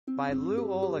By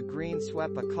Lou Ola Green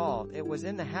swept a call, it was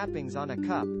in the happings on a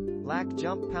cup. Lack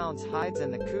jump pounds hides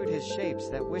and the coot his shapes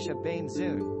that wish a bane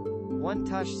zoon. One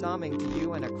tush somming to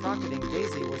you and a crocketing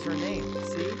daisy was her name,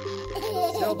 see?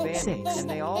 So bandy, and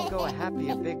they all go a happy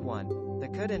a big one. The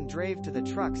could and drave to the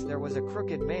trucks there was a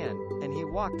crooked man, and he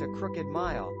walked a crooked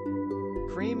mile.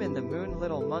 Cream in the moon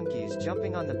little monkeys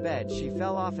jumping on the bed she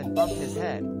fell off and bumped his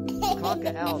head.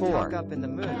 Cock-a L talk up in the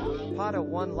moon, Potta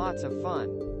won lots of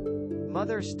fun.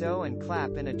 Mother stow and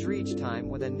clap in a dreech time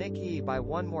with a nick e by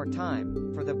one more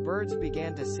time, for the birds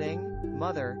began to sing,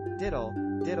 Mother, diddle,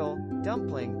 diddle,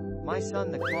 dumpling, my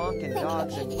son the clonk and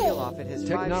dogs and wheel off at his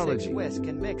 5-6 whisk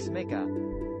and mix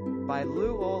micka. By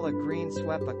Lou Ola Green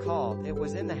swept a call, it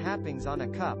was in the happings on a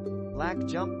cup, lack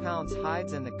jump pounds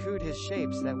hides and the coot his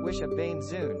shapes that wish a bane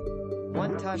zoon.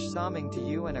 One tush somming to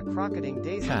you and a crocketing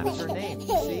daisy was her name,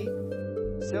 see?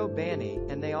 So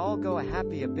banny, and they all go a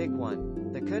happy a big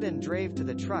one. The could and drave to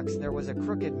the trucks there was a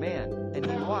crooked man, and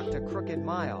he walked a crooked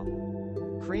mile.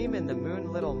 Cream in the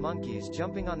moon little monkeys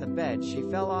jumping on the bed she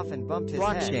fell off and bumped his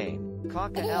head.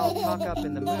 Cock-a L talk up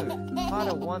in the moon,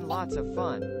 Potta won lots of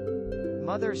fun.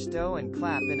 Mother stow and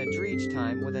clap in a dreech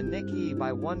time with a nick e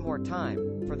by one more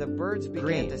time, for the birds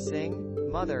began to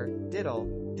sing, Mother,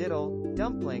 diddle, diddle,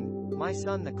 dumpling, my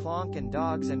son the clonk and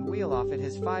dogs and wheel off at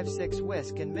his 5-6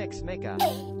 whisk and mix micka.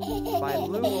 By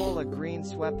Lou Ola Green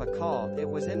swept a call, it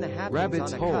was in the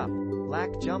happings on a cup, lack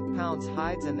jump pounds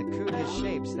hides and the coot his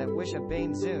shapes that wish a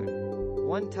bane zoon.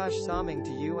 One tush somming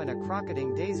to you and a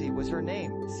crocketing daisy was her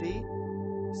name, see?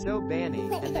 So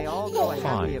banny, and they all go a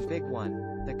happy a big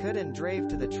one. The could and drave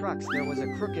to the trucks there was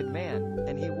a crooked man,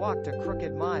 and he walked a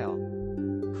crooked mile.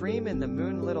 Cream in the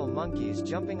moon little monkeys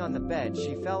jumping on the bed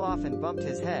she fell off and bumped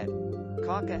his head.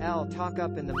 Cock-a L talk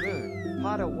up in the moon,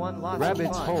 Potta won lots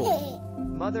of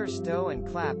fun. Mother stow and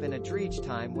clap in a dreech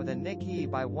time with a nick e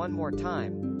by one more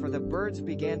time, for the birds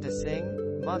began to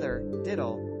sing, Mother,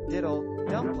 diddle, diddle,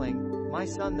 dumpling, my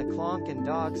son the clonk and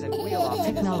dogs and wheel off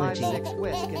at his 5-6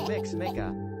 whisk and mix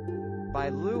micka. By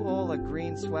Lou Ola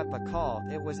Green swept a call,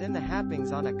 it was in the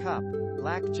happings on a cup,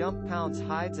 lack jump pounds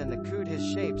hides and the coot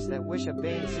his shapes that wish a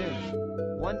bane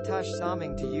zoon. One tush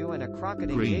somming to you and a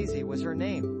crocketing daisy was her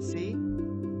name, see?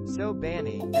 So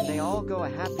banny, and they all go a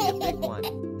happy a big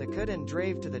one. The could and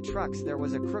drave to the trucks there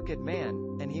was a crooked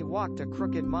man, and he walked a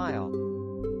crooked mile.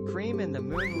 Cream in the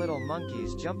moon little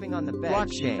monkeys jumping on the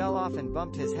bed she fell off and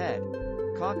bumped his head.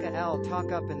 Cock-a L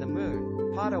talk up in the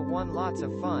moon, Potta won lots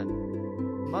of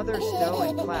fun. Mother stow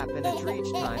and clap in a dreech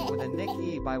time with a nick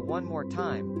e by one more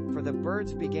time, for the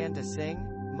birds began to sing,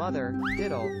 Mother,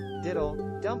 diddle,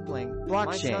 diddle, dumpling,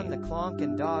 my son the clonk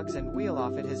and dogs and wheel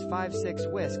off at his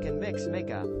 5-6 whisk and mix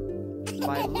micka.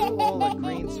 By Lou Ola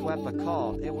Green swept a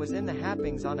call, it was in the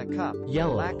happings on a cup,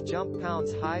 lack jump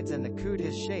pounds hides and the coot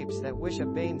his shapes that wish a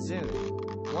bane zoon.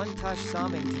 One tush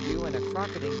somming to you and a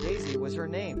crocketing daisy was her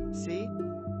name, see?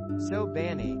 So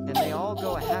banny, and they all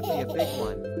go a happy a big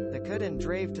one. The could and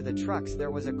drave to the trucks there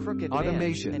was a crooked man,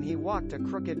 and he walked a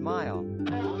crooked mile.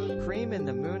 Cream in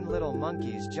the moon little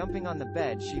monkeys jumping on the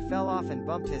bed she fell off and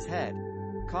bumped his head.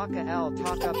 Cock-a L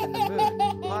talk up in the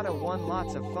moon, Potta won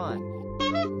lots of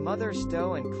fun. Mother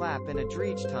stow and clap in a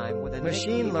dreech time with a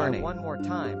machine learning one more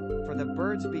time, for the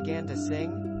birds began to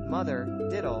sing, Mother,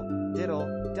 diddle,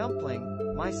 diddle,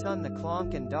 dumpling, my son the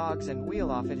clonk and dogs and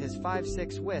wheel off at his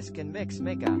 5-6 whisk and mix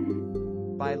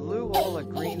micka. By Lou Ola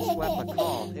Green swept a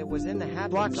call, it was in the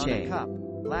happings on a cup,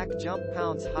 lack jump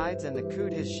pounds hides and the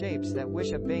coot his shapes that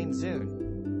wish a bane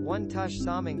zoon. One tush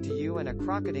somming to you and a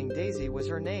crocketing daisy was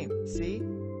her name, see?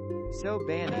 So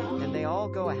banny, and they all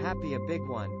go a happy a big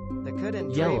one. The could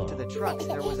and drave to the trucks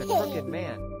there was a crooked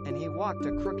man, and he walked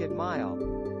a crooked mile.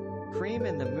 Cream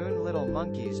in the moon little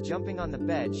monkeys jumping on the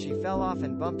bed she fell off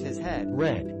and bumped his head.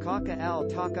 Cock-a L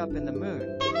talk up in the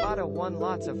moon, Potta won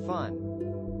lots of fun.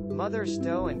 Mother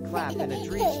stow and clap in a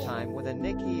dreech time with a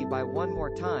nick e by one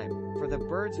more time, for the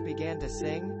birds began to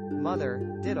sing,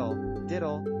 Mother, diddle,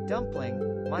 diddle,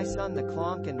 dumpling, my son the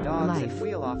clonk and dogs and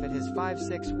wheel off at his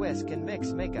 5-6 whisk and mix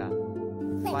micka.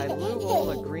 By Lou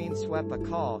Ola Green swept a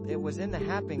call, it was in the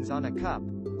happings on a cup,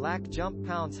 lack jump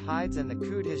pounds hides and the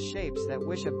coot his shapes that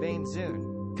wish a bane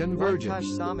zoon. One tush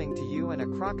somming to you and a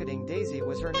crocketing daisy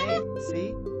was her name,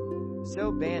 see?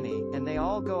 So banny, and they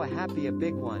all go a happy a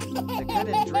big one. The could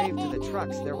and drave to the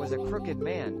trucks there was a crooked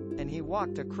man, and he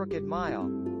walked a crooked mile.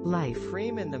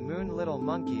 Cream in the moon little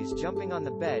monkeys jumping on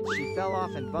the bed she fell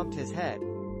off and bumped his head.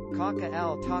 Cock-a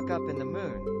L talk up in the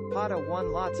moon, Potta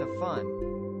won lots of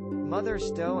fun. Mother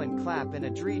stow and clap in a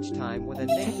dreech time with a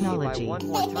nick e by one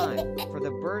more time, for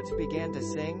the birds began to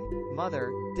sing,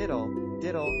 Mother, diddle,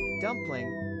 diddle,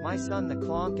 dumpling, my son the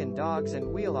clonk and dogs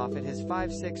and wheel off at his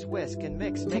 5-6 whisk and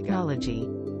mix make Technology.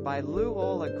 By Lou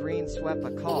Ola Green swept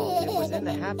a call, it was in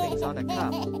the happings on a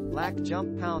cup, lack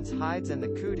jump pounds hides and the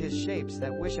coot his shapes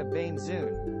that wish a bane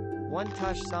zoon. One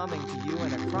tush somming to you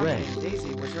and a crocketing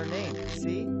daisy was her name,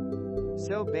 see?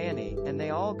 So banny, and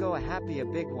they all go a happy a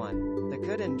big one, the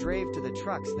coot and drave to the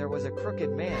trucks there was a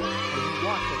crooked man, and he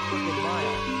walked a crooked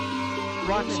mile.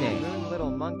 Watching moon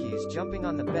little monkeys jumping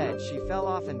on the bed she fell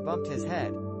off and bumped his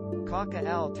head. Cock-a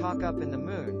L talk up in the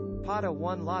moon, Pata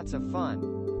won lots of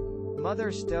fun.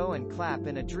 Mother stow and clap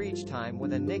in a dreech time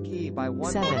with a nick e by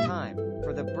one 7. more time,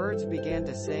 for the birds began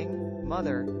to sing,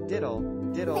 mother, diddle,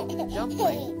 diddle,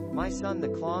 dumpling, my son the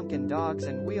clonk and dogs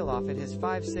and wheel off at his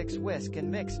 5-6 whisk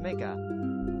and mix make a.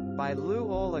 By Lou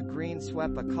Ola Green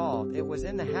swept a call, it was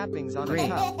in the happings on a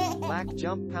cup, lack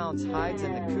jump pounds hides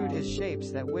and the coot his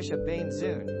shapes that wish a bane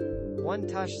zoon. One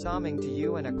tush somming to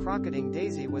you and a crocketing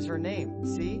daisy was her name,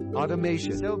 see?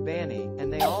 Automation. So banny,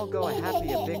 and they all go a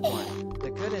happy a big one. The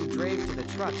coot and drave to the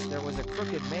trucks there was a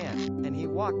crooked man, and he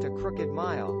walked a crooked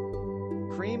mile.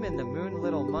 Cream in the moon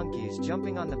little monkeys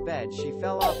jumping on the bed she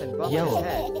fell off and bumped his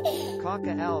head.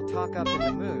 Cock-a L talk up in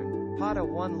the moon, Pata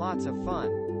won lots of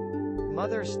fun.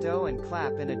 Mother stow and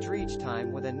clap in a dreech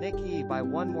time with a nick e by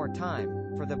one more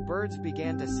time, for the birds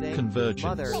began to sing, Convergence.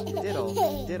 mother,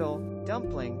 diddle, diddle,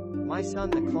 dumpling, my son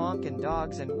the clonk and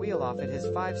dogs and wheel off at his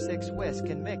 5-6 whisk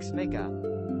and mix make a.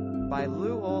 By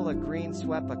Lou Ola Green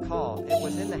swept a call, it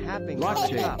was in the happings on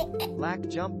the cup, lack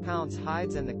jump pounds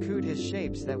hides and the coot his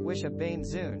shapes that wish a bane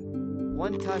zoon.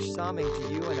 One tush somming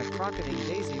to you and a crocketing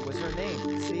daisy was her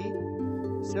name, see?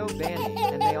 So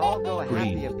banny, and they all go a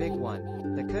happy a big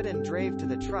one, the coot and drave to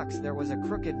the trucks there was a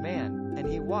crooked man, and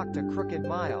he walked a crooked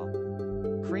mile.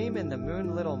 Cream in the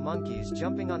moon little monkeys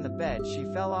jumping on the bed she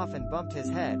fell off and bumped his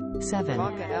head. 7.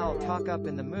 Cock-a L talk up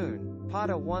in the moon,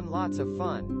 Pata won lots of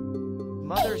fun.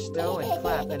 Mother stow and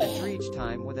clap in a dreech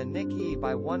time with a nick e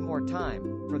by one more time,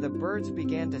 for the birds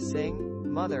began to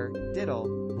sing, mother,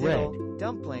 diddle, diddle,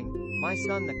 dumpling, my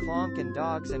son the clonk and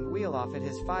dogs and wheel off at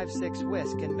his 5-6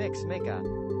 whisk and mix make a.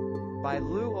 By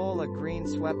Lou Ola Green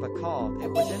swept a call,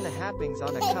 it was in the happings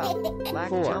on a cup, lack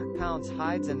jump pounds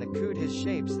hides and the coot his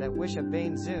shapes that wish a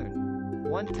bane zoon.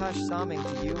 One tush somming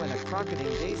to you and a crocketing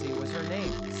daisy was her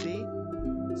name, see?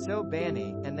 So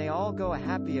banny, and they all go a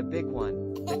happy a big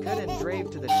one, the coot and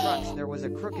drave to the trucks there was a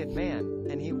crooked man,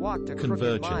 and he walked a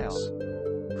crooked mile.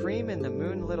 Cream in the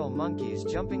moon little monkeys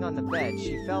jumping on the bed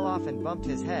she fell off and bumped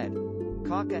his head.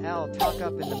 Cock-a L talk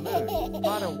up in the moon,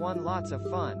 Pata won lots of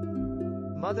fun.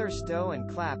 Mother stow and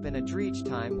clap in a dreech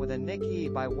time with a nick e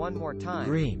by one more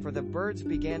time, for the birds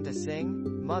began to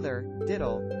sing, mother,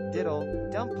 diddle, diddle,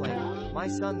 dumpling, my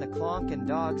son the clonk and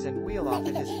dogs and wheel off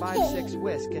at his 5-6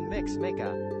 whisk and mix make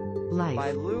a.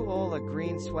 By Lou Ola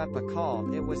Green swept a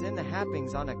call, it was in the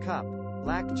happings on a cup,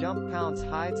 lack jump pounds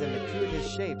hides and the coot his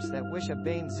shapes that wish a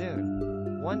bane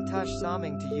zoon. One tush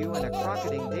somming to you and a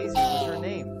crocketing daisy was her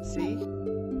name, see?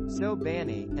 So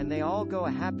banny, and they all go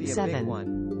a happy a 7. big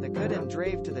one, the coot and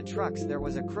drave to the trucks there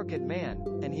was a crooked man,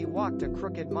 and he walked a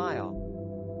crooked mile.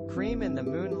 Cream in the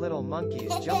moon little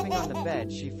monkeys jumping on the bed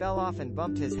she fell off and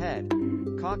bumped his head.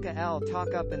 Cock-a L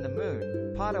talk up in the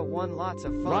moon, Pata won lots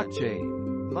of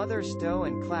fun. Mother stow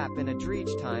and clap in a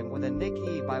dreech time with a nick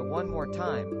e by one more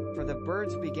time, for the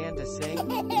birds began to sing,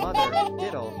 mother,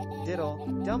 diddle, diddle,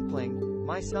 dumpling,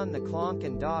 my son the clonk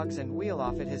and dogs and wheel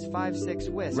off at his 5-6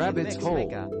 whisk and mix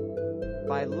make a.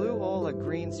 By Lou Ola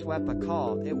Green swept a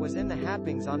call, it was in the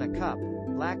happings on a cup,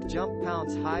 lack jump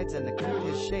pounds hides and the coot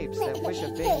his shapes that wish a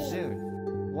bane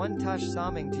zoon. One tush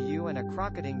somming to you and a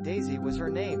crocketing daisy was her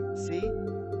name, see?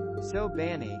 So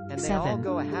banny, and they 7. all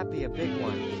go a happy a big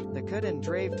one, the coot and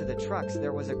drave to the trucks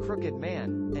there was a crooked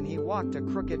man, and he walked a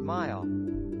crooked mile.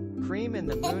 Cream in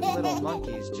the moon little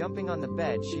monkeys jumping on the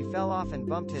bed she fell off and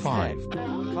bumped his head.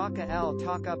 Cock-a L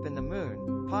talk up in the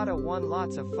moon, Pata won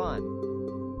lots of fun.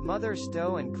 Mother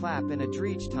stow and clap in a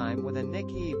dreech time with a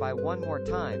nick e by one more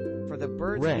time, for the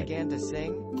birds began to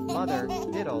sing, mother,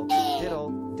 diddle,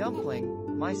 diddle,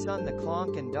 dumpling, my son the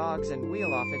clonk and dogs and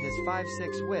wheel off at his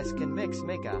 5-6 whisk and mix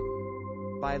make a.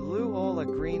 By Lou Ola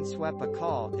Green swept a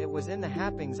call, it was in the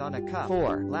happings on a cup,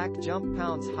 lack jump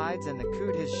pounds hides and the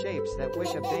coot his shapes that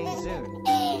wish a bane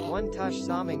zoon. One tush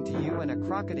somming to you and a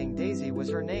crocketing daisy was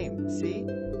her name, see?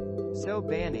 So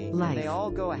banny, and they all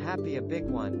go a happy a big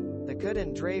one, the coot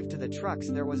and drave to the trucks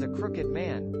there was a crooked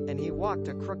man, and he walked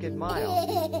a crooked mile.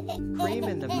 Cream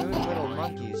in the moon little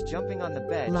monkeys jumping on the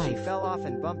bed she fell off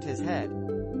and bumped his head.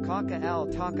 Cock-a L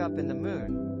talk up in the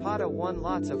moon, Pata won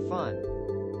lots of fun.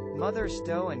 Mother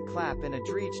stow and clap in a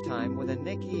dreech time with a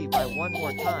nick e by one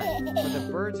more time, for the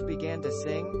birds began to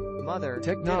sing, Mother,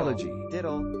 Technology.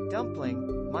 Diddle,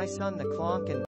 Dumpling, my son the Clonk and